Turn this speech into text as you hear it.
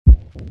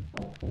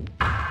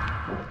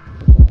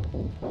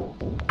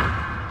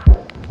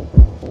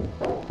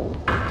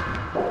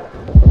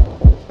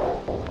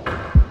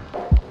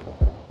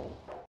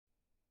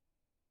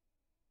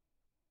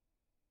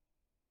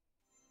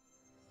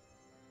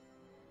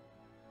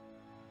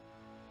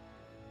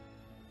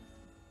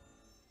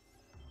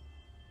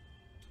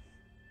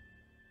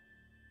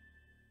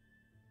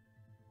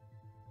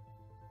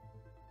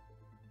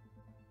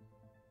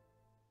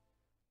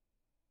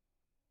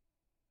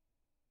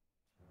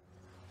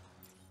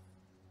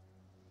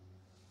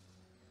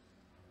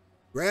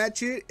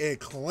Ratchet and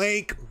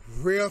Clank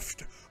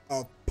Rift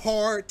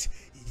Apart.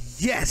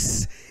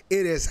 Yes,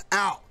 it is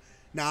out.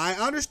 Now, I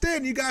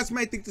understand you guys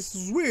might think this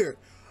is weird.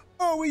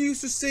 Oh, we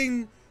used to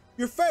sing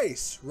your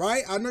face,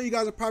 right? I know you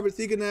guys are probably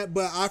thinking that,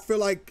 but I feel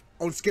like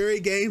on scary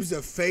games,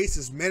 the face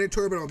is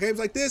mandatory, but on games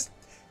like this,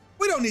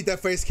 we don't need that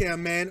face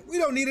cam, man. We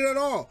don't need it at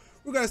all.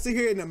 We're gonna sit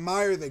here and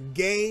admire the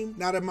game,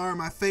 not admire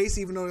my face,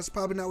 even though that's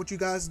probably not what you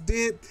guys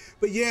did.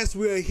 But yes,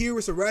 we are here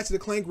with some Ratchet and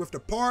Clank Rift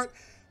Apart,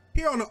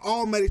 here on the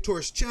All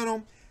Meditors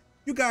channel.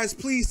 You guys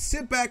please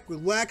sit back,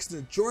 relax, and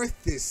enjoy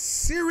this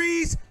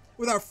series.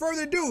 Without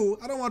further ado,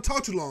 I don't want to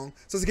talk too long,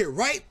 so let's get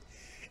right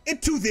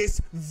into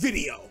this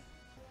video.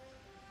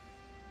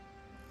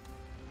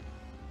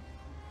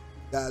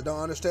 Guys, don't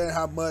understand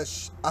how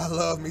much I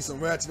love me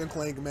some Ratchet and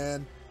Clank,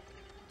 man.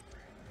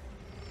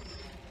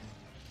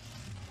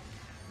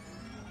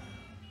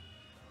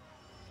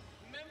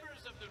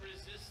 Members of the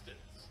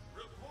Resistance,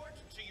 report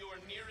to your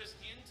nearest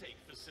intake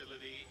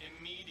facility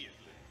immediately.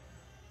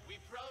 We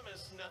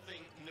promise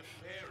nothing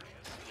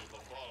nefarious will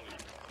befall you.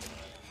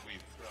 We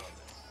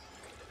promise.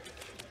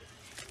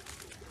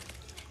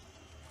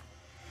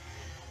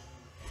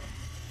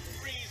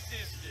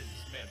 Resistance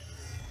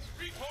members,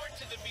 report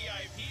to the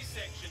VIP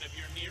section of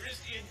your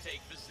nearest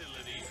intake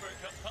facility for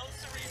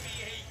compulsory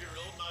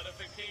behavioral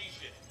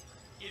modification.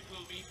 It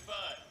will be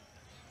fun.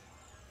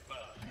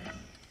 Fun.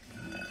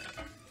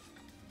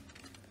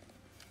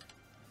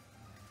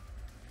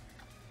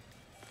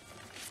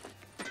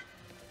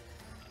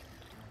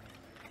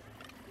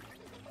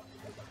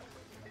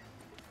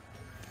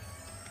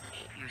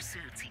 Your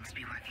suit seems to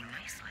be working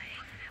nicely,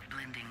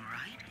 blending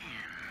right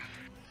in.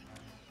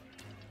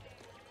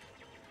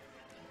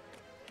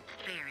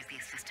 There is the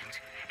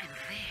assistant, and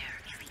there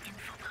is the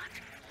infobot.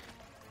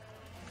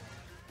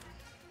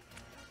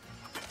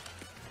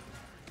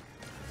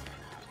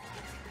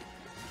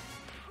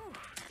 Whew,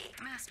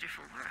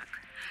 masterful work.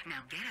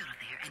 Now get out of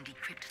there and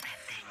decrypt that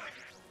thing.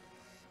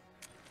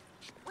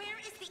 Where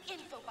is the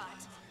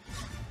infobot?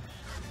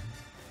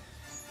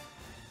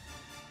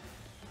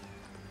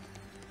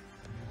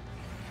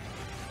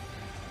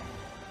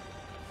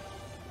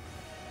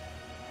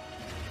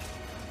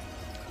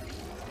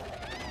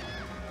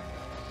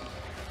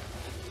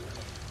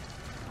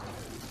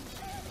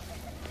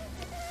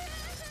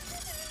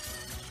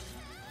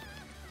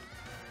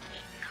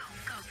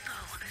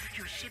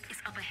 Your ship is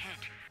up ahead.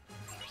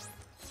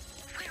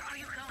 Where are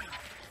you going?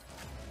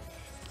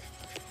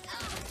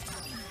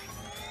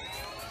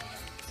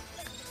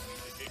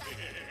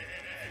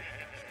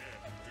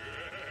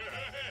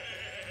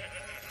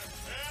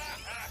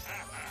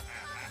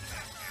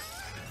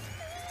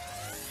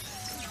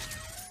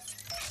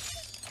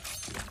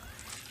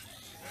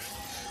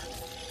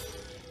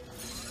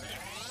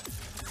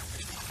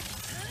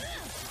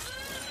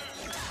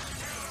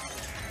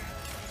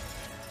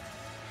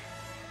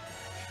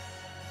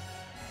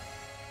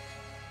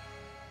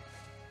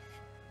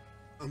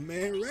 Oh,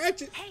 man,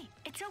 Ratchet. Hey,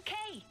 it's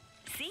okay.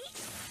 See?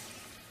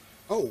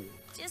 Oh,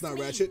 it's Just not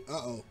me. Ratchet.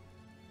 Uh-oh.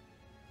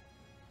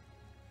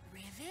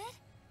 Rivet?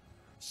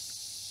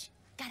 Shh.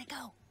 Gotta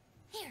go.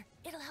 Here,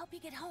 it'll help you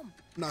get home.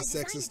 I'm not I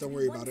designed sexist, it to don't be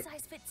worry about it. One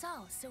size fits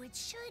all, so it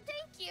should.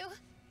 Thank you.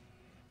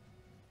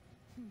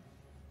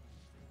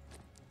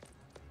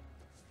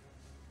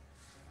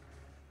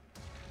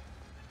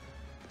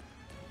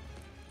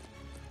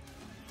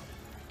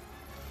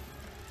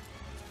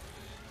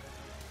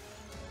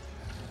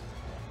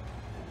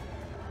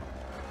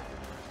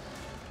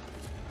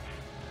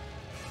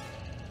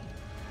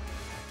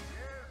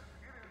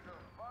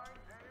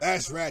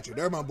 That's Ratchet.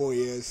 There my boy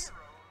is.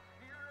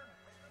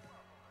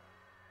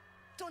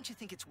 Don't you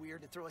think it's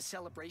weird to throw a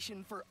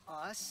celebration for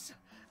us?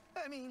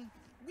 I mean,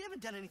 we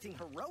haven't done anything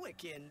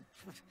heroic in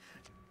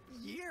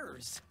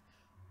years.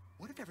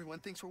 What if everyone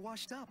thinks we're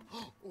washed up?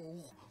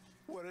 Oh,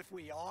 what if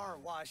we are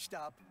washed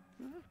up?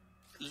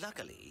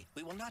 Luckily,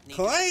 we will not need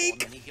Clank!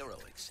 to perform any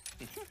heroics.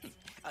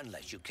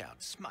 Unless you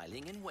count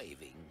smiling and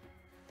waving.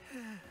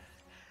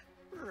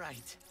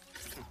 Right.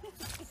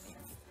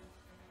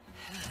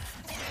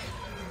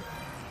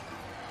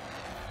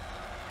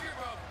 Give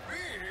a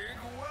big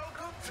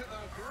welcome to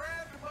the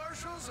Grand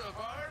Marshals of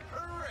our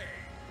parade,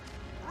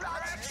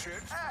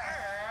 Ratchet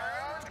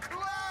and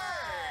Clank!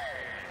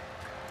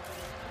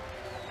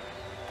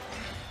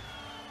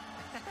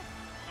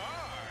 I,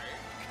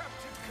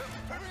 Captain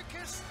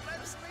Copernicus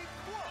Leslie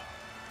Quah,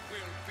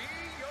 will be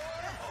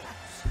your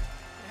host.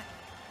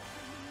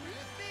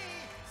 With me,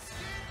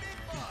 Cindy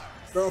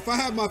Mars. Bro, if I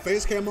have my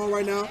face cam on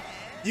right now,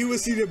 You would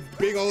see the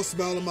big old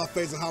smile on my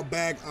face and how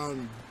bad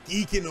I'm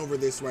geeking over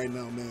this right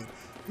now, man.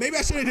 Maybe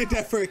I should have did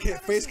that for a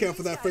face cam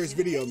for that first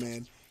video,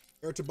 man.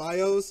 Air to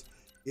bios.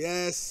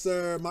 Yes,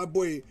 sir. My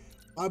boy,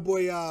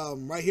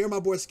 right here, my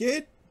boy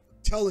Skid.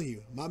 Telling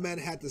you, my man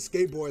had the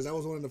skateboards. That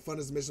was one of the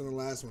funnest missions on the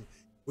last one.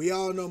 We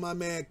all know my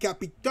man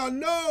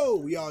Capitano.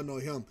 We all know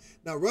him.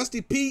 Now,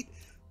 Rusty Pete.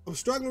 I'm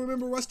struggling to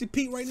remember Rusty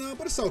Pete right now,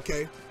 but it's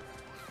okay.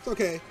 It's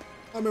okay.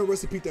 I remember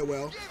Rusty Pete that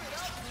well.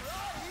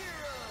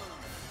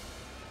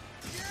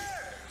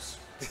 Yes,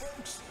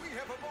 folks, we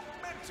have a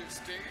momentous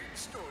day in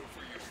store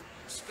for you.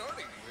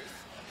 Starting with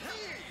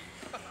me,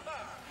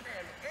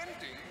 and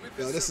ending with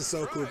Yo, this is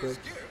so cool, bro.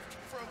 gift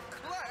from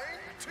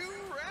Clank to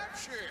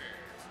Ratchet.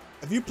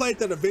 If you played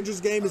that Avengers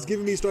game, it's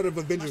giving me sort of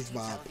Avengers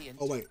vibe.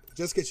 Oh wait,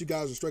 just in case you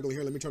guys are struggling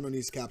here, let me turn on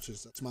these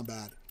captures. That's my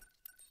bad.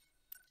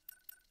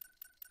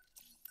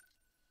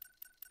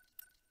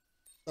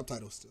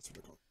 Subtitles, that's what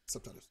they're called.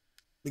 Subtitles.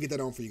 Let me get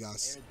that on for you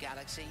guys.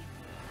 Galaxy?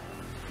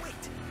 Wait,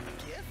 a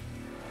gift?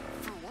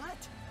 For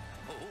what?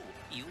 Oh,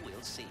 you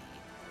will see.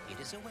 It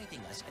is awaiting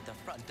us at the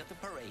front of the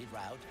parade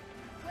route.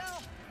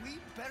 Well, we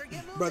better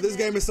get moving. Bro, this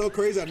then. game is so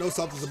crazy. I know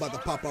something's about to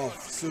pop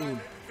off soon.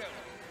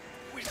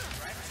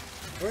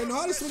 I already know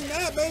how to swing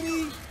that,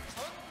 baby.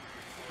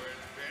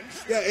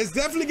 Yeah, it's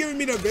definitely giving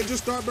me the Avengers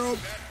start, bro.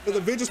 The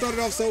Avengers started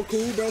off so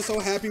cool, bro. So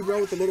happy,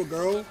 bro, with the little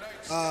girl.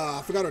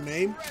 I forgot her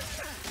name.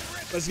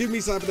 Let's give me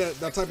some of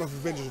that type of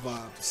Avengers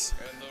vibes.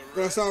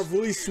 Gonna start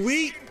really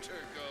sweet,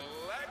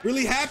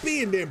 really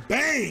happy, and then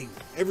bang!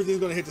 Everything's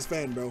gonna hit this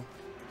fan, bro.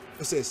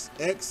 What's this?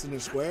 X and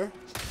then square?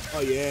 Oh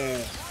yeah.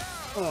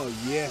 Oh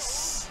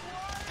yes.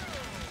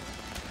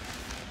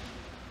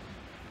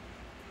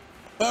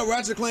 But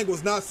Ratchet Clank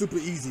was not super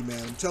easy,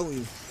 man. I'm telling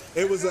you.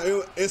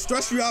 It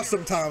stressed you out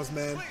sometimes,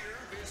 man.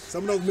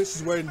 Some of those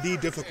missions were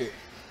indeed difficult.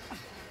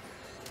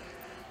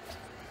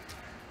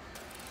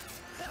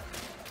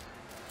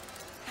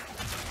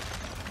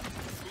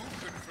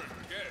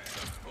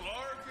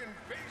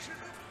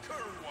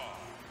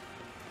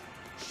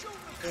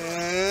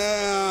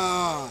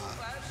 Yeah.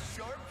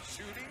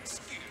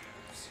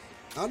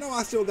 I know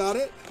I still got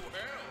it.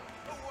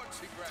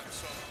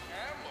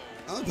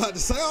 I was about to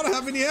say I don't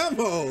have any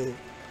ammo.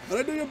 Why'd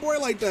I do your boy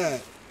like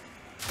that?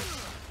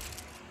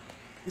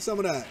 Give some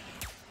of that.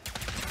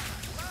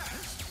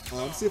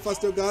 Let's see if I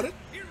still got it.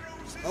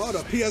 Oh, the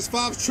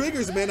PS5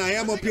 triggers, man. I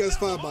am on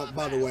PS5,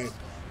 by the way.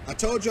 I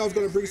told you I was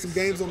going to bring some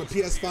games on the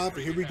PS5,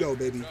 but here we go,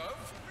 baby.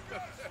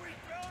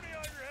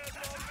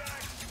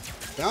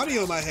 Bounty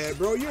on my head,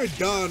 bro. You're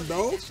done,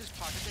 bro.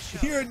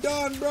 You're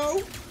done,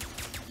 bro.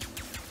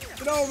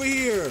 Get over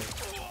here.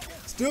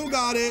 Still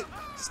got it.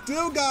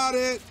 Still got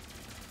it.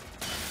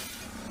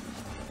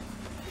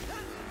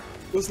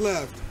 What's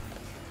left?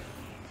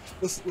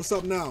 What's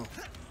up now?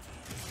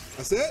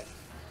 That's it?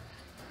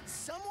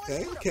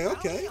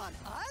 Okay.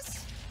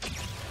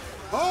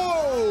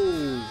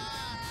 Oh!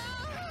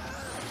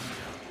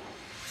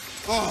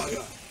 Oh,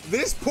 yeah.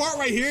 This part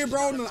right here,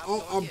 bro,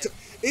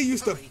 it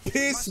used to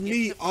piss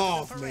me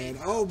off, man.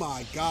 Oh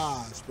my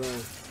gosh, bro.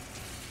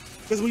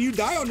 Because when you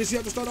die on this, you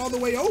have to start all the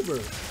way over.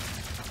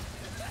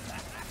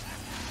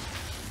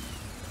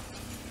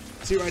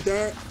 See right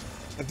there?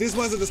 If this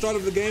wasn't the start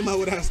of the game, I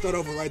would have to start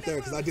over right there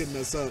because I didn't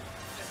mess up.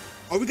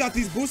 Oh, we got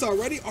these boosts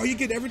already? Oh, you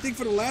get everything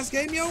for the last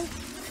game, yo?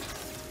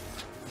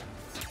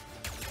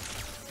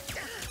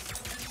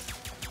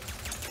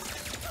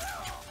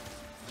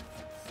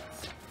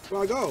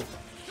 Where I go?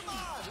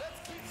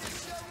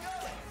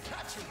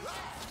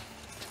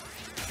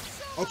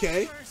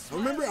 Okay, I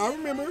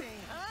remember.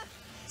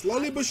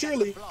 Slowly but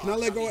surely. Can I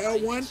let go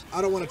of L1?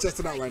 I don't want to test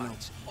it out right now.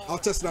 I'll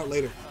test it out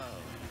later.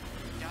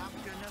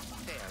 Dr.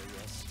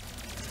 Nefarious.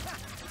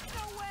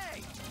 No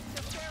way!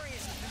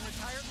 Nefarious has been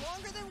retired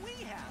longer than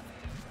we have.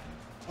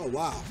 Oh,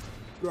 wow.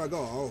 Where I go?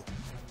 Oh.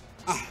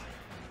 Ah.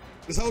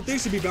 This whole thing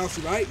should be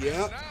bouncy, right?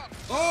 Yeah.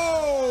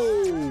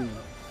 Oh!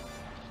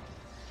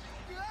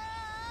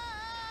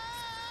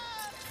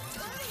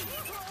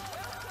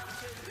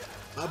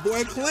 My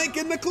boy Clank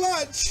in the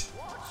clutch.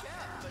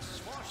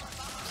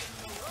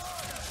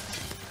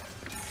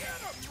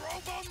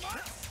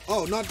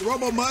 Oh, not the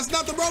Robo Mutts,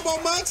 not the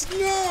Robo Mutts,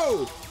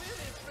 no!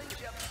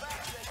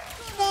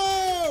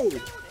 No!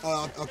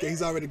 Okay,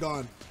 he's already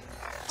gone.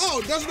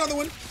 Oh, there's another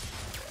one.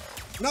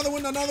 Another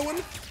one.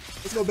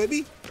 Let's go,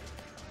 baby.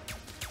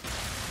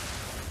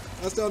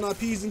 That's still not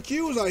P's and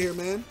Q's out here,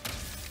 man.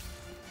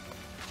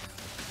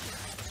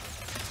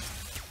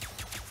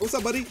 What's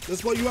up, buddy?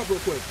 Let's blow you up real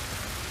quick.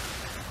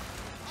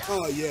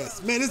 Oh,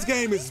 yes. Man, this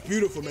game is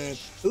beautiful, man.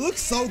 It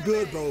looks so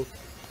good, bro.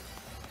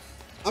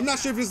 I'm not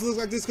sure if this looks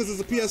like this because it's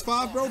a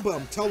PS5, bro, but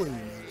I'm telling you,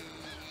 man.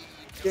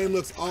 This game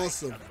looks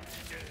awesome.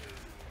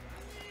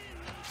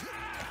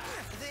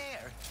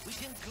 There, we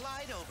can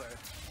glide over.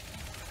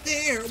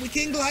 There, we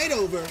can glide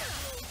over.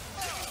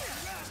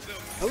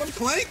 Hello,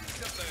 Clank.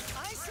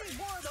 I see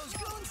more of those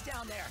goons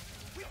down there.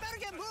 We better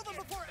get moving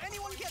before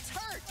anyone gets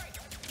hurt.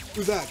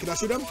 Who's that? Can I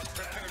shoot him?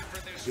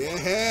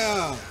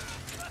 Yeah.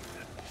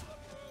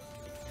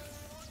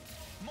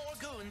 More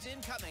goons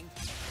incoming.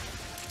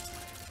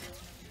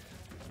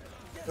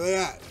 Where they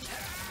at?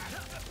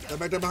 They're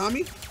back there behind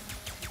me?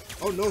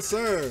 Oh, no,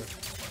 sir.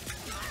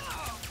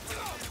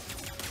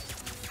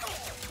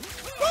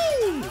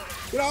 Woo!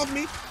 Get off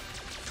me.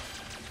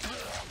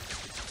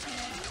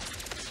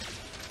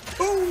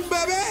 Boom,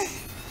 baby.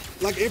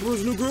 Like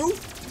Emperor's New Groove.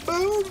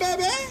 Boom,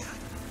 baby.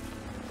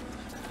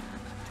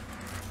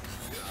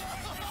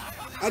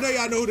 I know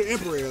y'all know who the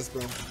Emperor is,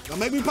 bro. Now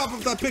make me pop up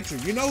that picture.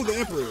 You know who the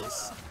Emperor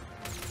is.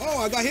 Oh,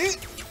 I got hit.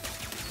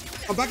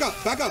 Oh, back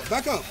up, back up,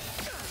 back up.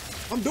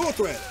 I'm dual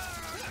threat.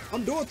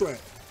 I'm dual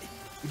threat.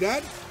 You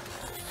dead?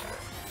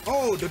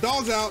 Oh, the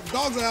dog's out. The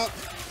dog's out.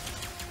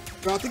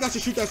 Bro, I think I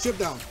should shoot that ship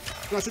down.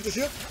 Can I shoot the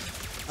ship?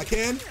 I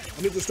can.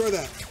 I need to destroy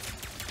that.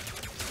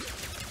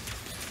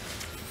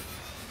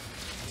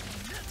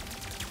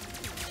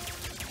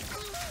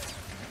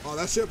 Oh,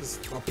 that ship is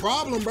a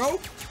problem, bro.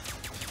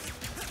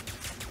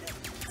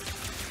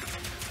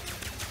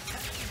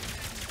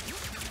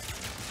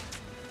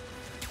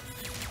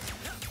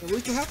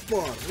 Where's the health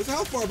bar? Where's the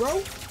health bar,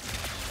 bro?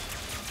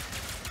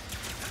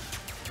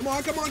 Come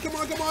on, come on, come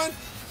on, come on.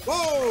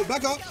 Whoa,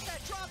 back up.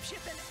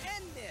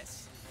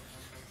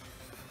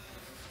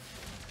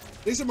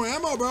 Need some more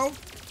ammo, bro.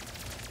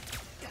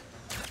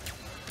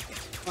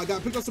 I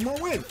gotta pick up some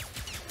more wind.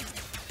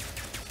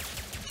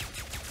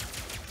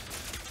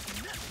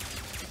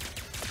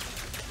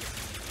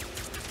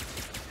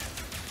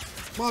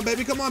 Come on,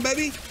 baby. Come on,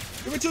 baby.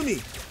 Give it to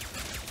me.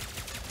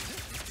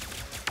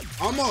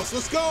 Almost.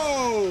 Let's go.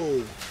 A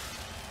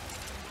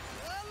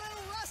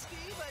little rusty,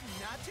 but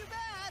not too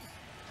bad.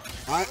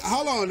 All right,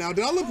 hold on now.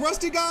 Did I look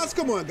rusty, guys?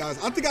 Come on, guys.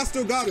 I think I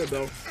still got it,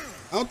 though.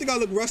 I don't think I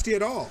look rusty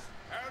at all.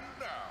 And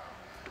now,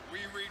 we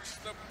reach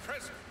the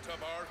present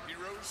of our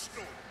hero's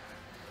story.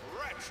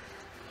 Ratchet,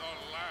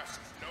 the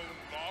last known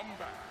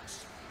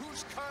Lombax,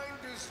 whose kind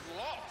is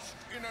lost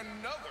in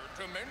another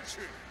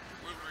dimension,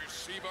 will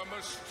receive a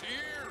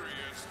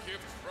mysterious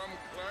gift from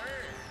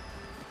Clank.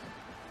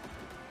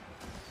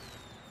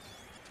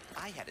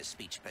 I had a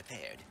speech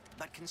prepared,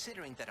 but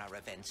considering that our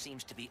event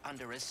seems to be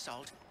under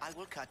assault, I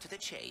will cut to the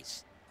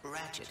chase.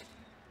 Ratchet,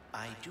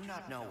 I do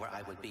not know where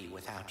I would be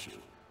without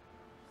you.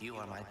 You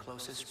are my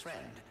closest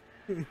friend,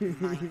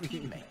 my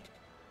teammate,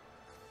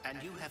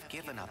 and you have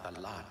given up a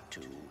lot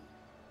too.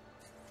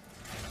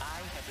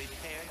 I have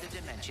repaired the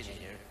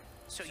Dimensionator,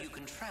 so you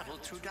can travel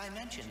through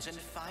dimensions and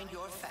find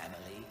your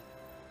family.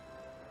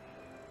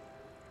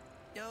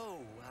 Yo,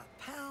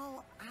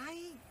 pal,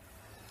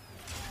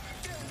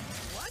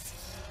 What?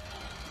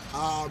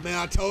 Oh, man,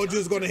 I told you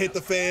it was going to hit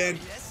the fan.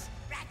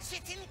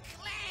 Ratchet and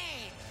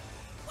Clank!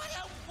 What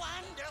a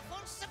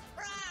wonderful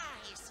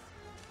surprise!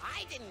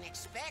 I didn't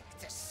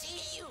expect to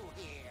see you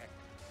here.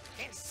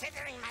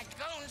 Considering my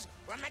goons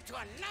were meant to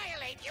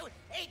annihilate you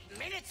 8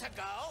 minutes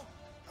ago.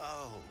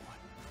 Oh,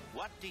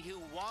 what do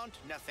you want,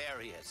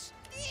 Nefarious?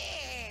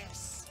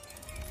 Yes!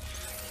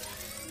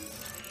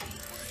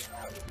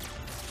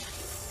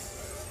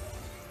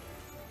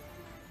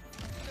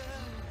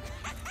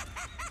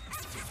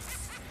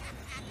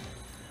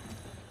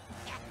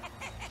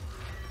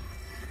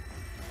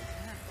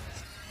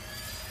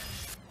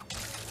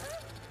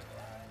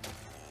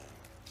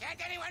 Can't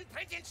anyone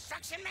print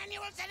instruction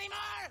manuals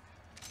anymore?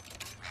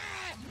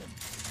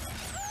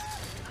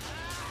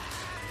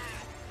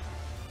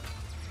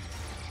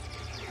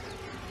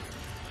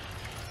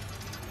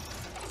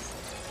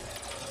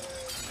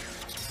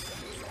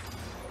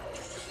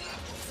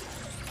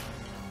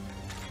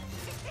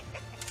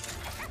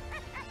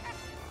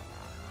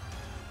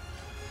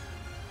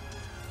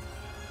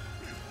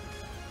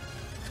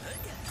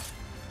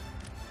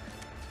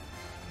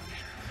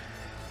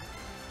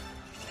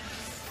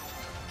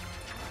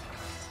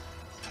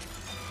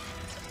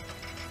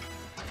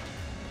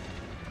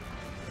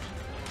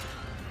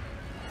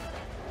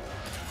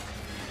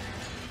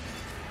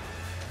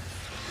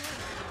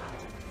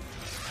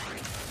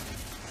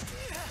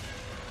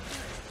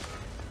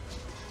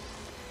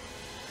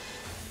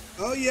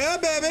 Oh, yeah,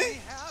 baby. We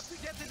have to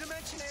get the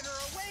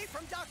Dimensionator away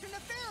from Dr.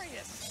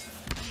 Nefarious.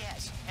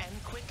 Yes,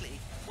 and quickly.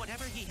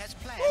 Whatever he has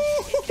planned,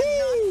 it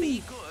cannot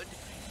be good.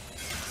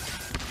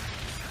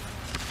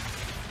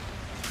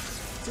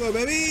 So,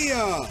 baby.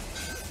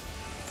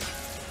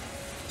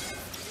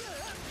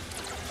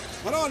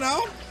 Hold on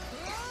now.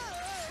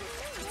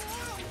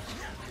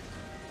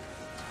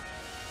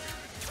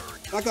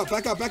 Back up,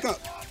 back up, back up.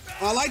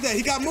 Oh, I like that.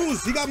 He got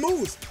moves. He got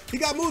moves. He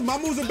got moves. My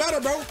moves are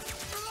better, bro.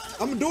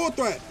 I'm a dual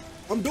threat.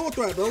 I'm dual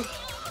threat, bro.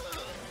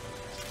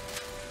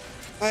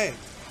 Hey,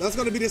 that's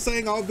gonna be the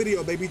saying all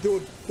video, baby.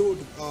 Dual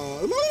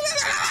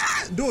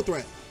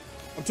threat.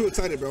 I'm too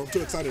excited, bro. I'm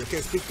too excited. I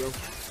can't speak, bro.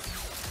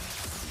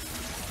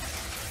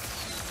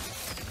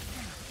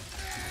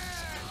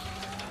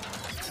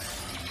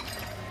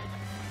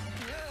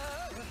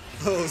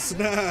 Oh,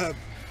 snap.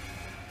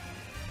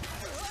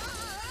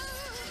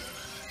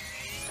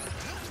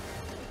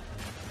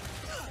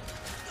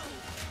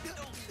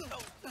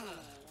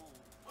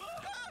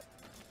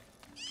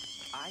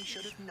 I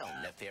should have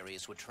known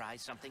Nefarious would try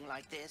something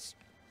like this.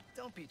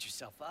 Don't beat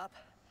yourself up.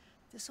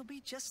 This'll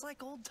be just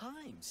like old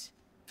times.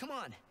 Come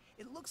on,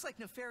 It looks like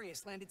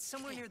Nefarious landed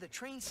somewhere near the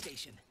train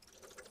station.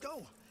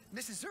 Go,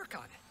 Mrs.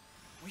 Zircon.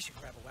 We should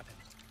grab a weapon.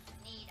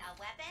 Need a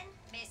weapon?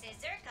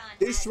 Mrs. Zircon.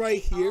 This right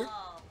here.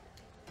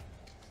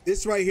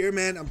 This right here,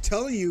 man. I'm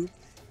telling you,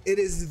 it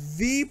is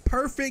the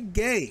perfect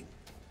game.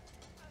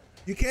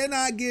 You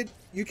cannot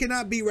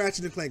beat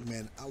Ratchet Clank,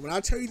 man. When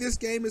I tell you this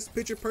game is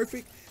picture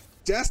perfect,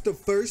 just the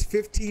first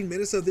 15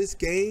 minutes of this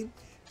game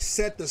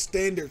set the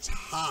standards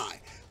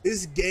high.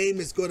 This game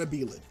is going to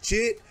be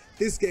legit.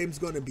 This game's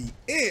going to be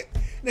it.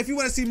 And if you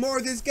want to see more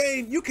of this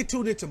game, you can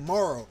tune in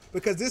tomorrow,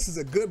 because this is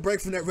a good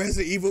break from that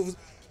Resident Evil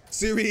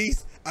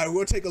series. I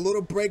will take a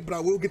little break, but I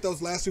will get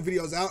those last 2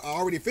 videos out. I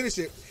already finished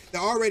it.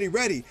 They're already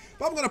ready.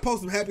 But I'm going to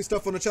post some happy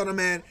stuff on the channel,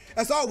 man.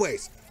 As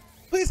always,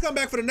 please come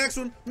back for the next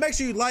one. Make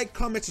sure you like,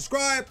 comment,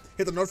 subscribe,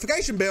 hit the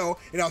notification bell,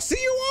 and I'll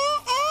see you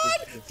all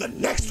on the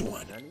next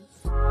one.